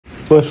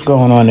What's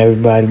going on,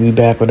 everybody? We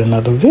back with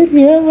another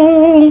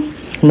video.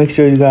 Make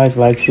sure you guys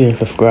like, share, and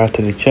subscribe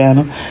to the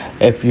channel.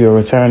 If you're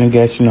a returning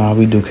guest, you know how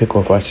we do kick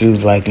off our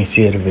shoes. Like and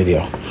share the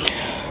video.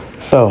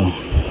 So,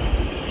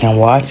 I'm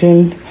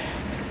watching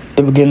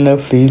the beginning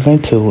of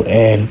season 2,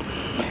 and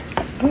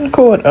I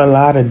caught a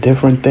lot of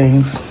different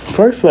things.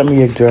 First, let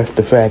me address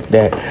the fact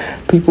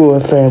that people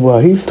are saying, well,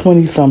 he's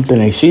 20-something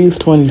and she's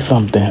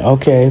 20-something.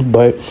 Okay,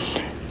 but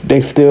they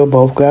still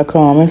both got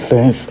common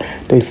sense.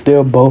 They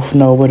still both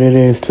know what it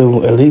is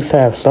to at least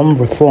have some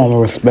form of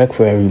respect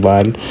for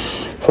everybody,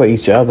 for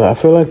each other. I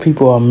feel like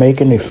people are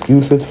making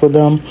excuses for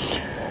them.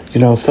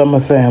 You know, some are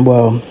saying,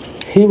 well,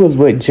 he was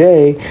with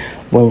Jay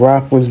when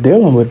Rock was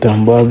dealing with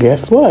them. Well,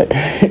 guess what?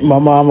 My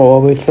mama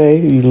always say,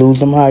 you lose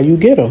them how you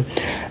get them.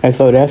 And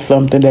so that's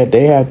something that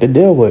they have to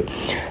deal with.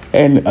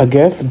 And I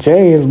guess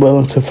Jay is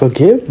willing to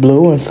forgive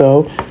Blue, and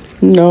so,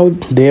 you know,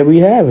 there we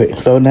have it.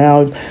 So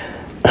now,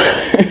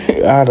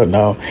 I don't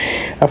know.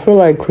 I feel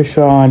like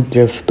CHRISEAN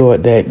just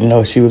thought that, you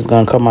know, she was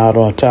going to come out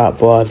on top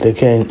for us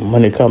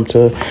when it comes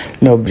to, you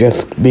know,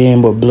 just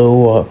being with Blue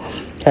or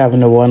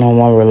having a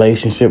one-on-one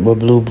relationship with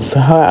Blue.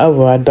 So,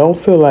 however, I don't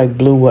feel like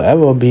Blue will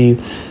ever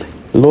be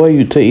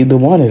loyal to either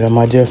one of them.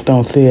 I just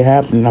don't see it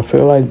happening. I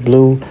feel like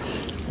Blue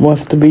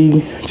wants to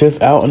be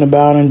just out and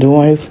about and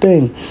doing his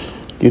thing.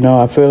 You know,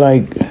 I feel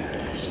like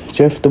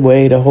just the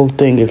way the whole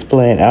thing is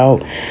playing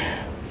out.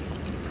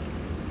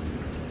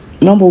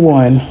 Number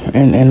one,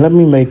 and let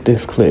me make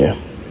this clear,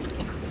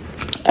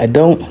 I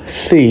don't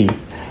see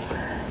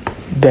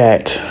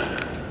that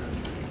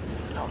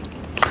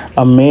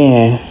a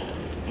man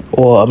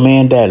or a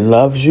man that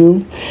loves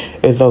you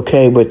is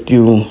okay with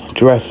you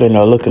dressing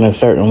or looking a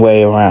certain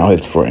way around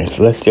his friends.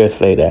 Let's just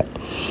say that.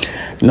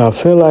 You know, I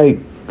feel like,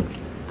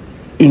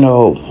 you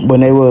know, when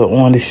they were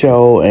on the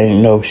show and,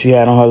 you know, she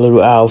had on her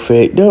little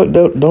outfit,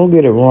 don't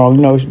get it wrong.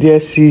 You know,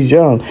 yes, she's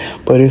young,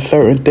 but there's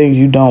certain things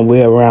you don't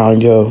wear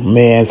around your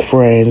man's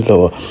friends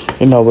or,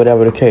 you know,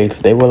 whatever the case.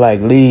 They were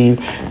like, leave,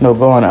 you know,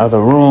 go in the other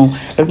room.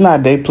 It's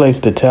not their place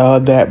to tell her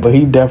that, but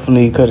he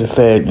definitely could have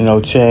said, you know,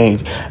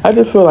 change. I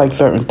just feel like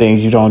certain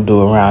things you don't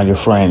do around your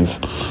friends,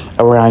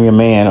 around your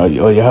man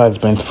or your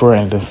husband's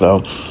friends. And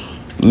so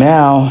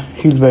now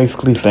he's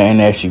basically saying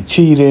that she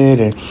cheated,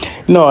 and,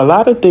 you know, a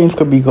lot of things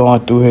could be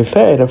going through his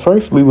head. At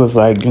first we was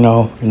like, you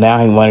know,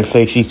 now he want to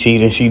say she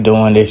cheated, she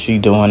doing this, she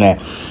doing that.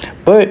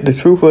 But the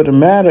truth of the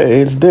matter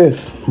is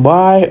this: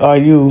 why are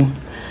you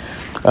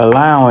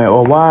allowing,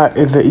 or why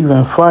is it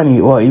even funny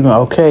or even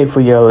okay for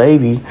your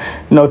lady, you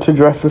know, to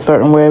dress a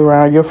certain way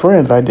around your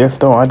friends? I just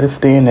don't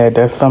understand that.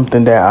 That's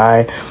something that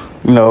I,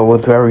 you know,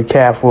 was very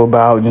careful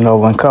about, you know,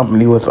 when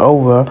company was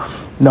over.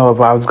 You know,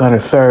 if I was going to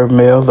serve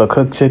meals or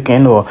cook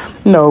chicken or,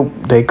 you know,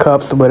 they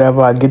cups or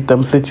whatever, I get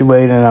them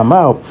situated and I'm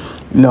out.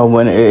 You know,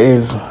 when it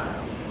is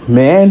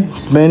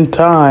men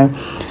time,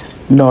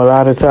 you know, a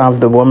lot of times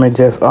the women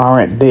just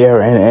aren't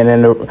there,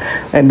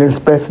 and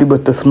especially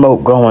with the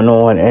smoke going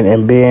on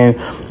and being,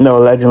 you know,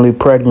 allegedly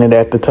pregnant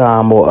at the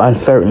time or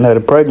uncertain of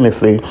the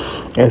pregnancy.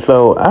 And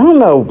so, I don't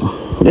know,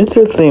 it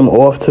just seemed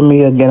off to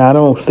me. Again, I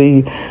don't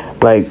see,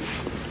 like,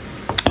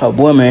 a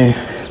woman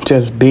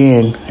just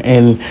being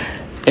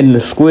in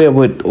the square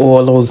with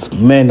all those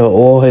men or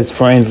all his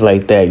friends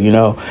like that, you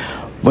know.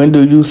 When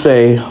do you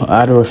say,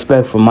 out of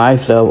respect for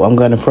myself, I'm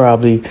going to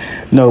probably, you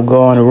know,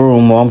 go in the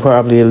room, or I'm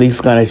probably at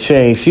least going to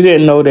change? She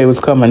didn't know they was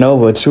coming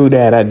over. True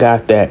that, I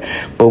got that.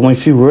 But when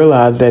she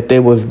realized that they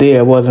was there,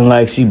 it wasn't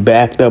like she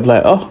backed up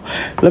like, oh,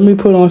 let me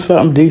put on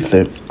something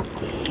decent.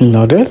 You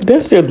know,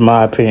 that's just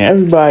my opinion.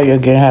 Everybody,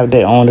 again, have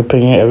their own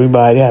opinion.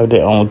 Everybody have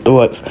their own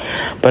thoughts.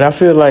 But I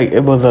feel like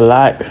it was a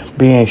lot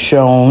being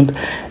shown.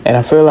 And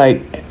I feel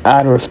like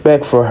out of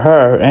respect for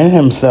her and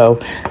himself,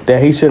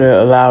 that he should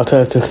have allowed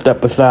her to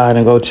step aside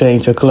and go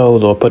change her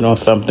clothes or put on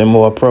something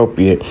more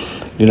appropriate.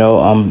 You know,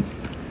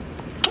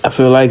 I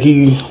feel like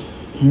he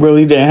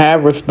really didn't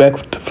have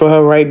respect for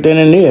her right then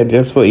and there,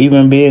 just for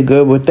even being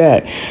good with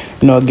that.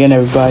 You know, again,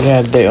 everybody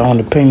has their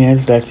own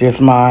opinions. That's just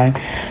mine.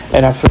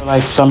 And I feel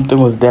like something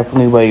was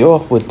definitely way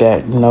off with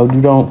that. You know, you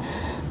don't,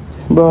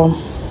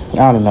 well,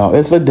 I don't know.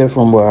 It's a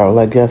different world.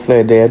 Like I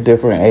said, they're a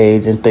different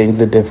age and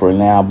things are different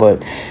now.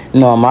 But,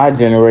 you know, in my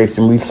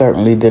generation, we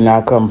certainly did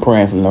not come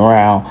prancing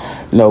around,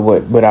 you know,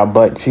 with our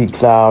butt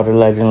cheeks out,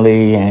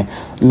 allegedly, and,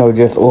 you know,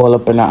 just all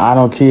up in the, I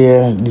don't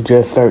care. You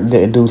just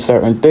do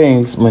certain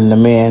things when the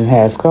man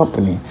has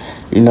company.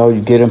 You know,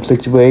 you get them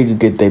situated, you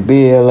get their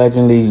beer,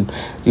 allegedly,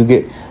 you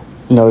get,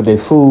 you know, their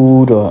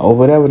food or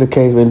whatever the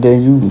case, and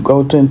then you go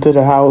into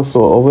the house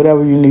or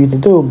whatever you need to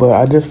do. But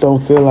I just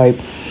don't feel like,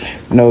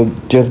 you know,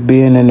 just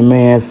being in the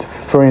man's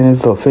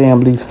friends or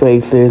family's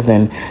faces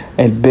and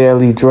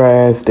barely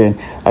dressed, and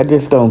I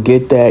just don't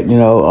get that. You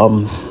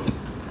know,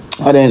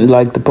 I didn't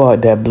like the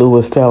part that Blue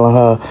was telling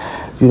her,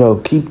 you know,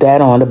 keep that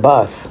on the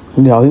bus.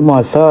 You know, he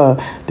wants her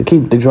to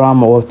keep the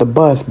drama off the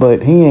bus,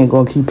 but he ain't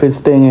gonna keep his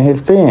thing in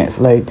his pants.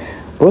 Like,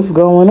 what's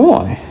going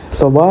on?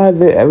 So why is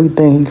it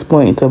everything he's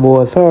pointing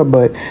towards her,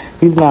 but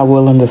he's not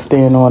willing to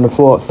stand on the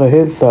faults of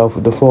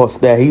himself, the faults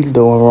that he's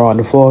doing wrong,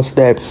 the faults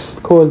that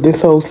caused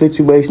this whole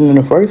situation in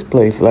the first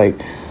place? Like,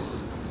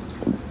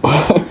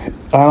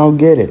 I don't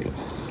get it.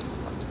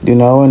 You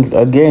know, and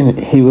again,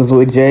 he was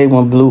with Jay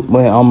when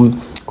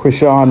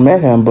Chrisean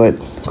met him, but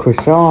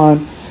Chrisean,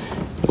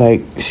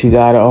 like, she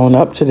got to own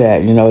up to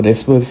that. You know,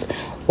 this was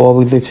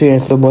always a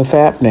chance of what's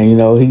happening. You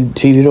know, he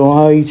cheated on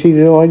her, he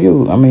cheated on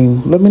you. I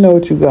mean, let me know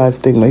what you guys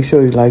think. Make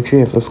sure you like, share,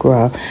 and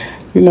subscribe.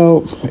 You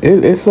know,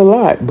 it's a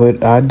lot,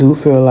 but I do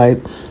feel like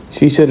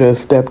she should have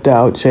stepped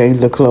out,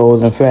 changed the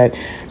clothes. In fact,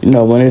 you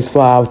know, when it's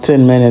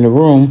 5-10 men in the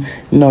room,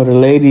 you know, the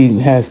lady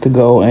has to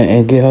go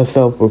and get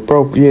herself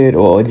appropriate,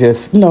 or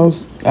just, you know,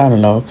 I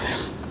don't know.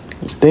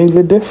 Things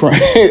are different.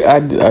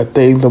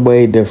 Things are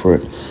way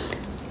different.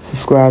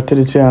 Subscribe to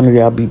the channel.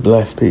 Y'all be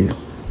blessed. Peace.